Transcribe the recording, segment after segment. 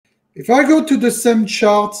If I go to the same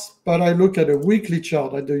charts, but I look at a weekly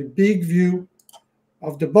chart, at the big view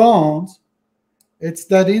of the bonds, it's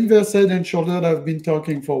that inverse head and shoulder that I've been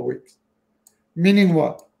talking for weeks. Meaning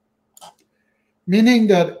what? Meaning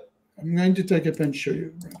that, I'm going to take a pen and show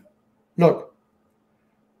you. Look,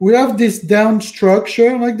 we have this down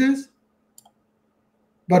structure like this.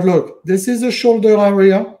 But look, this is a shoulder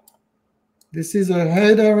area. This is a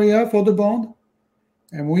head area for the bond.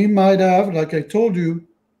 And we might have, like I told you,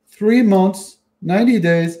 3 months, 90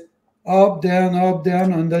 days, up, down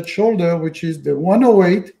on that shoulder, which is the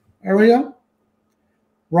 108 area,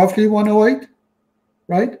 roughly 108,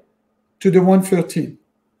 right, to the 113.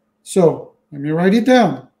 So let me write it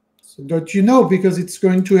down so that you know, because it's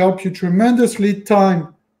going to help you tremendously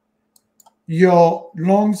time your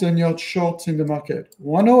longs and your shorts in the market.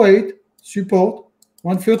 108, support,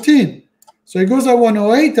 113. So it goes at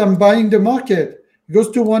 108, I'm buying the market. It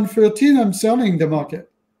goes to 113, I'm selling the market.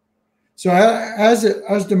 So as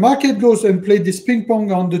the market goes and play this ping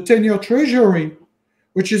pong on the 10-year treasury,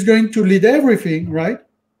 which is going to lead everything, right?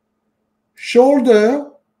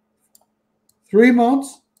 Shoulder, 3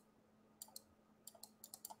 months.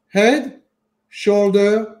 Head,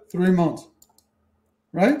 shoulder, 3 months,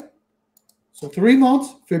 right? So 3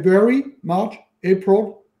 months, February, March,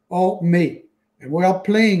 April, or May. And we are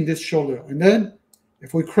playing this shoulder. And then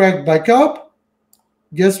if we crack back up,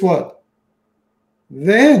 guess what?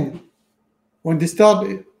 Then when they start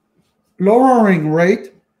lowering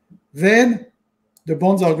rate, then the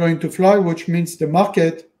bonds are going to fly, which means the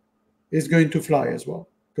market is going to fly as well.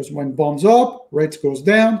 Because when bonds up, rates goes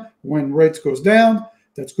down. When rates goes down,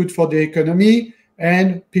 that's good for the economy,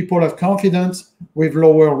 and people have confidence with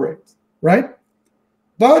lower rates, right?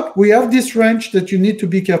 But we have this range that you need to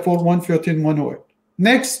be careful, 113, 108.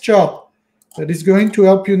 Next chart that is going to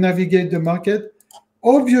help you navigate the market,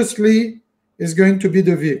 obviously, is going to be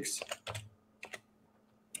the VIX,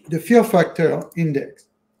 the fear factor index.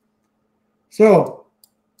 So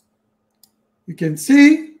you can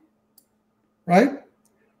see, right,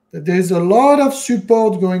 that there's a lot of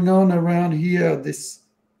support going on around here, this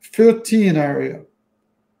 13 area,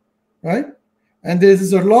 right? And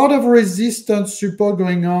there's a lot of resistance support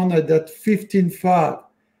going on at that 15.5.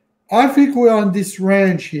 I think we are in this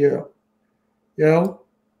range here, you know,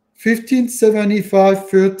 15.75,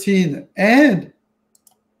 13. And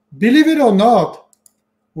believe it or not,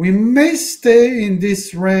 we may stay in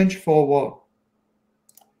this range for a while.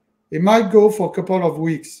 It might go for a couple of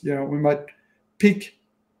weeks. You know, we might peak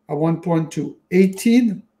at one point to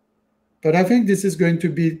 18. But I think this is going to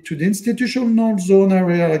be to the institutional zone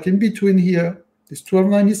area, like in between here, this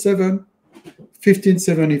 1297,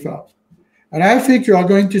 1575. And I think you are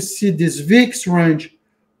going to see this VIX range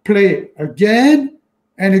play again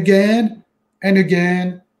and again and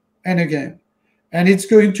again and again. And it's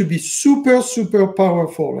going to be super, super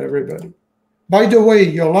powerful, everybody. By the way,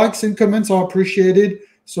 your likes and comments are appreciated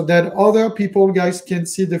so that other people, guys, can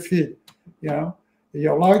see the feed. You know,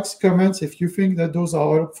 your likes, comments, if you think that those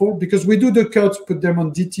are helpful, because we do the cuts, put them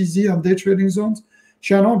on DTZ, on Day Trading Zones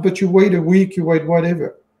channel, but you wait a week, you wait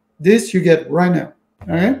whatever. This you get right now,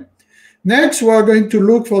 all right? Next, we are going to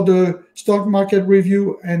look for the stock market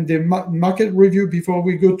review and the market review before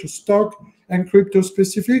we go to stock and crypto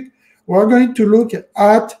specific. We're going to look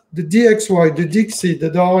at the DXY, the DXY, the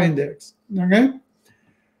dollar index, okay?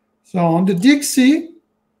 So on the DXY,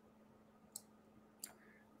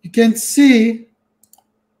 you can see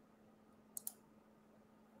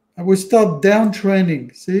I will start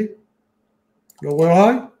downtrending, see? Lower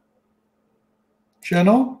high,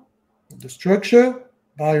 channel, the structure,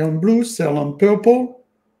 buy on blue, sell on purple,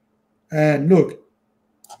 and look,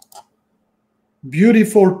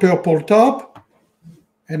 beautiful purple top,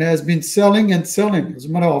 and has been selling and selling. As a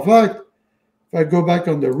matter of fact, if I go back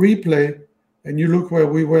on the replay and you look where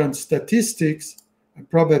we were in statistics and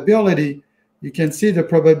probability, you can see the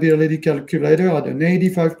probability calculator had an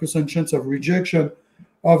 85% chance of rejection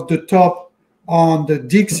of the top on the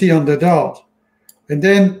DXY on the dot. And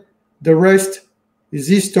then the rest is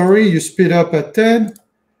history. You speed up at 10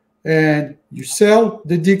 and you sell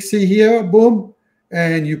the DXY here, boom,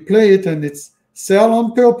 and you play it, and it's sell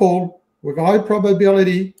on purple with high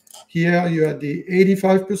probability. Here you had the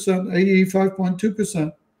 85%,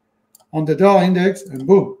 85.2% on the dollar index, and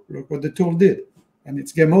boom, look what the tool did. And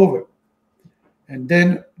it's game over. And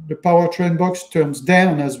then the power trend box turns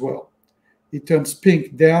down as well. It turns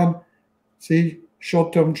pink down. See,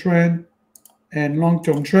 short-term trend and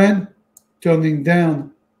long-term trend turning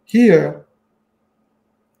down here.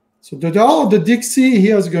 So the DXY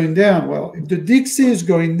here is going down. Well, if the DXY is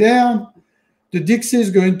going down, the DXY is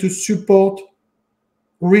going to support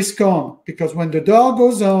risk on, because when the dollar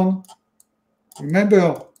goes on,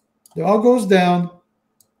 remember, the dollar goes down,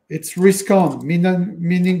 it's risk on,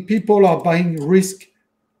 meaning people are buying risk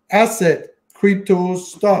asset, cryptos,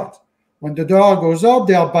 stocks. When the dollar goes up,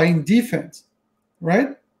 they are buying defense,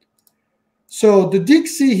 right? So the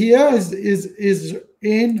Dixie here is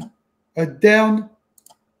in a down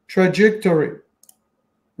trajectory,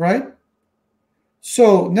 right?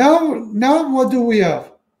 So now what do we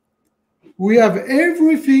have? We have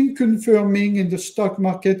everything confirming in the stock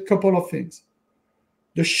market, couple of things.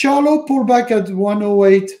 The shallow pullback at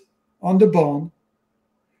 108 on the bond,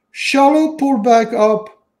 shallow pullback up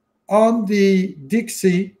on the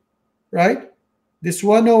Dixie, right? This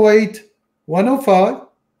 108, 105,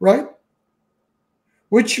 right?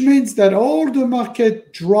 Which means that all the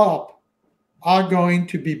market drop are going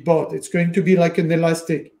to be bought. It's going to be like an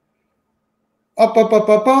elastic. Up, up, up,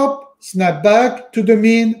 up, up, snap back to the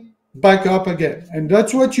mean, back up again. And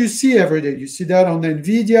that's what you see every day. You see that on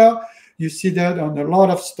NVIDIA. You see that on a lot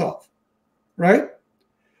of stuff, right?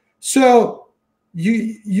 So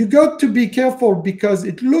you got to be careful, because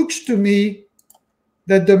it looks to me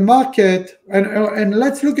that the market, and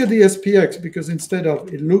let's look at the SPX, because instead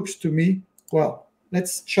of it looks to me, well,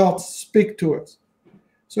 let's chart speak to us.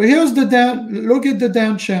 So here's the down, look at the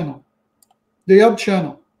down channel, the up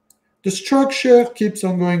channel. The structure keeps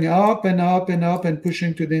on going up and up and up and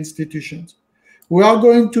pushing to the institutions. We are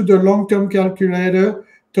going to the long-term calculator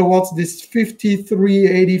towards this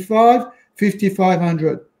 5385,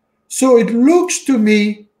 5500. So it looks to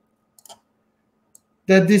me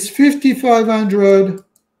that this 5500,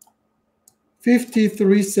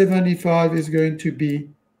 5375 is going to be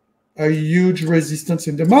a huge resistance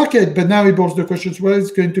in the market. But now it poses the question, well,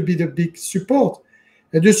 it's going to be the big support.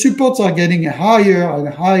 And the supports are getting higher and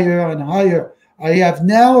higher and higher. I have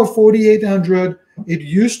now a 4800. It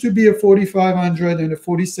used to be a 4500 and a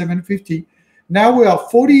 4750. Now we are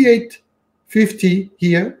 4850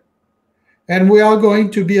 here, and we are going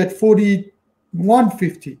to be at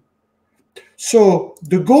 4150. So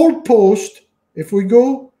the gold post, if we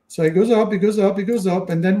go, so it goes up, it goes up, it goes up,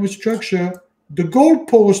 and then we structure the gold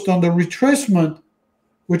post on the retracement,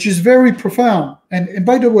 which is very profound. And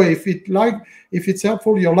by the way, if it's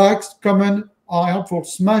helpful, your likes, comment are helpful.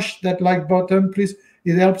 Smash that like button, please.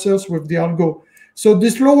 It helps us with the algo. So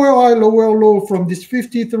this lower high, lower low from this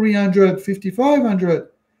 5300, 5500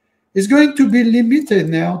 is going to be limited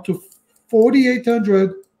now to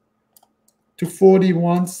 4800 to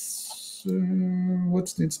 41.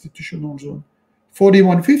 What's the institutional zone?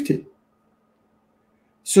 4150.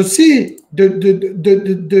 So see,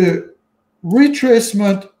 the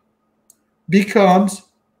retracement becomes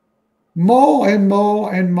more and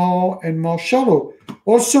more and more and more shallow.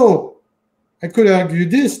 Also, I could argue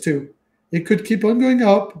this too. It could keep on going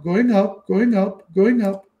up, going up, going up, going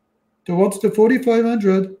up towards the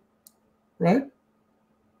 4500, right?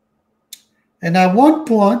 And at one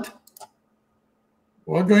point,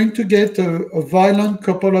 we're going to get a violent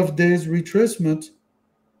couple of days retracement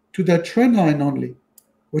to that trend line only,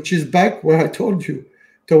 which is back where I told you,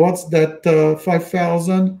 towards that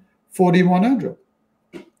 5,000, 4,100.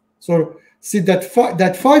 So see that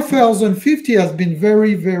 5,050 has been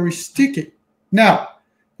very, very sticky. Now,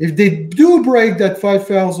 if they do break that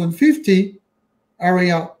 5,050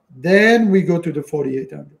 area, then we go to the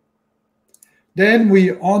 4,800. Then we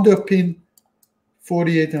underpin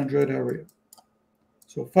 4,800 area.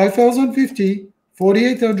 So 5,050,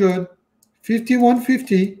 4,800,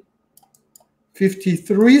 5,150,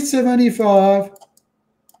 5,375,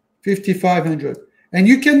 5,500. And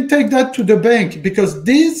you can take that to the bank, because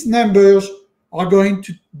these numbers are going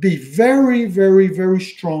to be very, very, very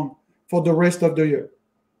strong for the rest of the year.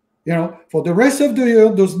 You know, for the rest of the year,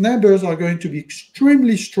 those numbers are going to be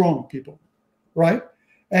extremely strong, people, right?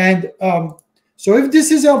 And so if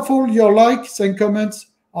this is helpful, your likes and comments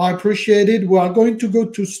are appreciated. We are going to go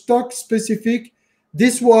to stock specific.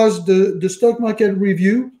 This was the stock market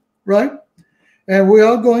review, right? And we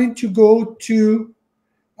are going to go to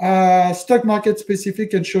stock market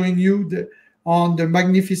specific and showing you on the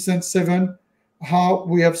Magnificent 7 how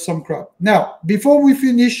we have some crap. Now, before we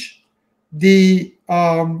finish the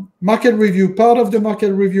market review, part of the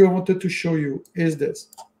market review I wanted to show you is this.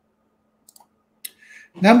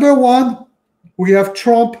 Number one, we have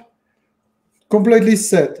Trump completely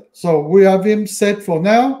set. So we have him set for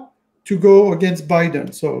now to go against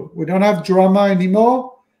Biden. So we don't have drama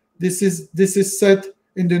anymore. This is set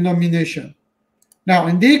in the nomination. Now,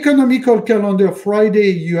 in the economical calendar,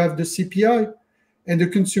 Friday, you have the CPI and the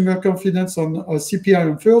consumer confidence on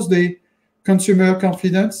CPI on Thursday, consumer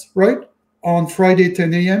confidence, right? On Friday,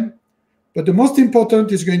 10 a.m. But the most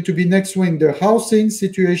important is going to be next week, the housing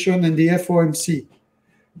situation and the FOMC.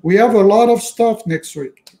 We have a lot of stuff next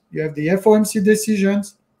week. You have the FOMC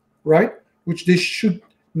decisions, right, which they should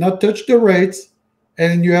not touch the rates,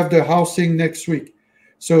 and you have the housing next week.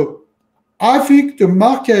 So I think the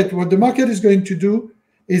market, what the market is going to do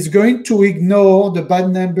is going to ignore the bad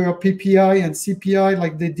number PPI and CPI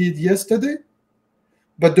like they did yesterday.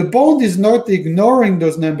 But the bond is not ignoring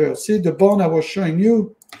those numbers. See, the bond I was showing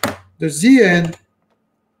you, the ZN,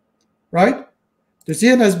 right? The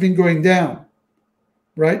ZN has been going down,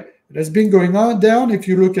 right? It has been going on down. If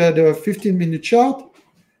you look at a 15-minute chart,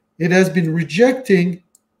 it has been rejecting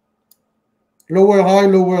lower high,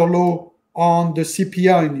 lower low on the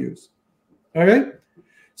CPI news. All right?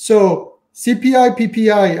 So CPI,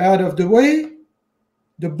 PPI out of the way,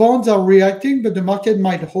 the bonds are reacting, but the market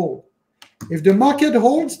might hold. If the market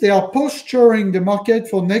holds, they are posturing the market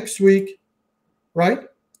for next week, right?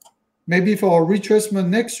 Maybe for a retracement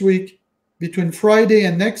next week, between Friday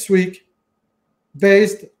and next week,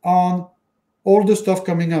 based on all the stuff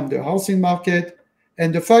coming up, the housing market,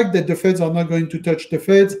 and the fact that the Feds are not going to touch the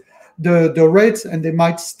rates, and they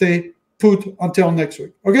might stay put until next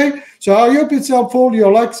week. Okay? So I hope it's helpful.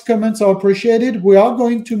 Your likes, comments are appreciated. We are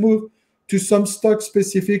going to move to some stock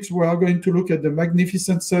specifics. We are going to look at the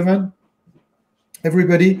Magnificent Seven.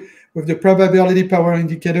 Everybody, with the probability power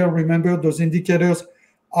indicator, remember those indicators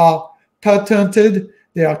are patented,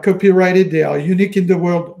 they are copyrighted, they are unique in the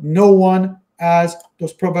world. No one has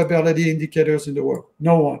those probability indicators in the world.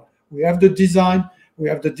 No one. We have the design. We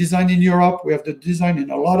have the design in Europe. We have the design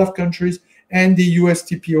in a lot of countries, and the US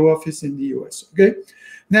TPO office in the US. Okay?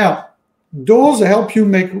 Now, those help you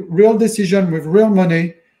make real decisions with real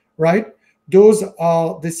money, right? Those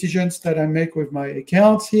are decisions that I make with my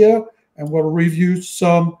accounts here, and we'll review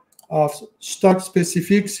some of stock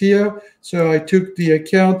specifics here. So I took the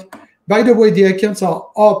account. By the way, the accounts are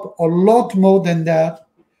up a lot more than that,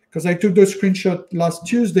 because I took the screenshot last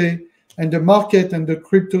Tuesday, and the market and the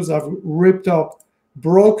cryptos have ripped up,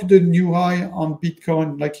 broke the new high on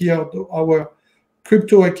Bitcoin. Like here, our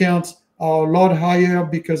crypto accounts are a lot higher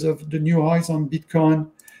because of the new highs on Bitcoin.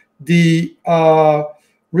 The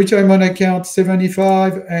retirement account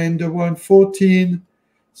 75 and the 114.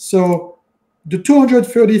 So the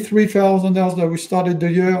 $233,000 that we started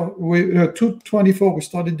the year with, 224 we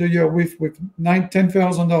started the year with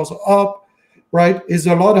 $10,000 up, right, is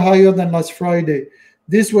a lot higher than last Friday.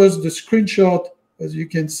 This was the screenshot, as you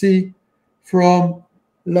can see, from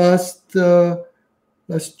last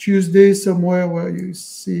Tuesday somewhere, where you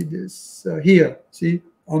see this here. See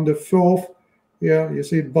on the 4th, yeah, you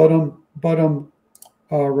see bottom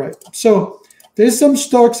right. So there's some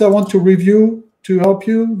stocks I want to review to help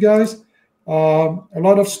you guys. A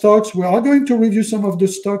lot of stocks. We are going to review some of the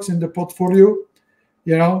stocks in the portfolio,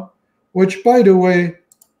 you know, which, by the way,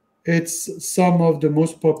 it's some of the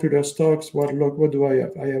most popular stocks. What do I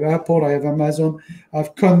have? I have Apple, I have Amazon, I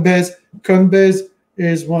have Coinbase. Coinbase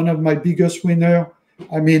is one of my biggest winners.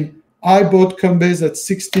 I mean, I bought Coinbase at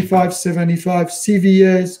 65.75,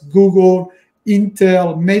 CVS, Google,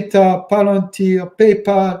 Intel, Meta, Palantir,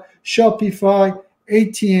 PayPal, Shopify,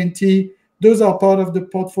 AT&T. Those are part of the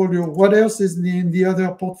portfolio. What else is in the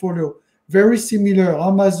other portfolio? Very similar.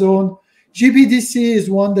 Amazon. GBDC is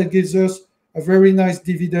one that gives us a very nice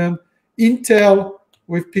dividend. Intel,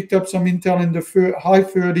 we've picked up some Intel in the high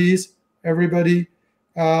 30s. Everybody.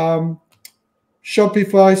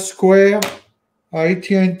 Shopify, Square,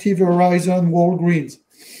 AT&T, Verizon, Walgreens.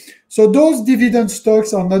 So those dividend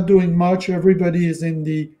stocks are not doing much. Everybody is in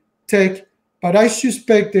the tech. But I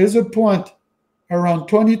suspect there's a point around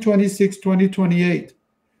 2026, 2028,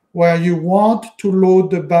 where you want to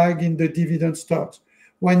load the bag in the dividend stocks.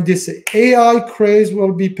 When this AI craze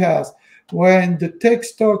will be passed, when the tech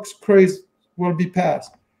stocks craze will be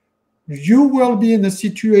passed, you will be in a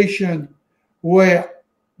situation where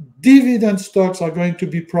dividend stocks are going to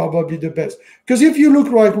be probably the best. Because if you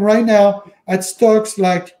look right now at stocks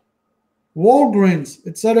like Walgreens,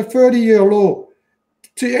 it's at a 30-year low.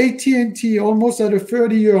 To AT&T, almost at a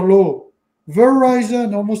 30-year low.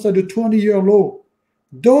 Verizon, almost at a 20-year low.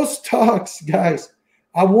 Those stocks, guys,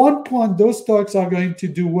 at one point, those stocks are going to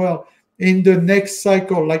do well in the next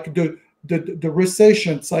cycle, like the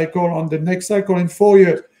recession cycle on the next cycle in 4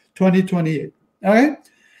 years, 2028. All right?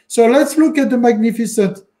 So let's look at the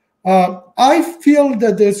Magnificent. I feel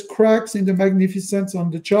that there's cracks in the Magnificent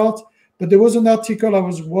on the chart, but there was an article I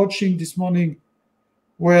was watching this morning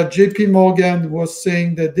where JP Morgan was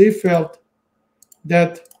saying that they felt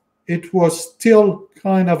that it was still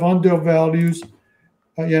kind of undervalued.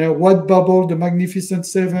 What bubble, the Magnificent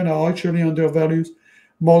Seven are actually undervalued.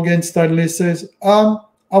 Morgan Stanley says,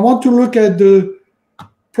 I want to look at the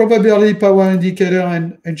probability power indicator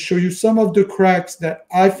and show you some of the cracks that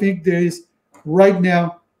I think there is right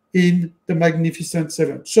now in the Magnificent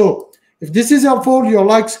Seven. So if this is helpful, your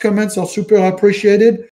likes, comments are super appreciated.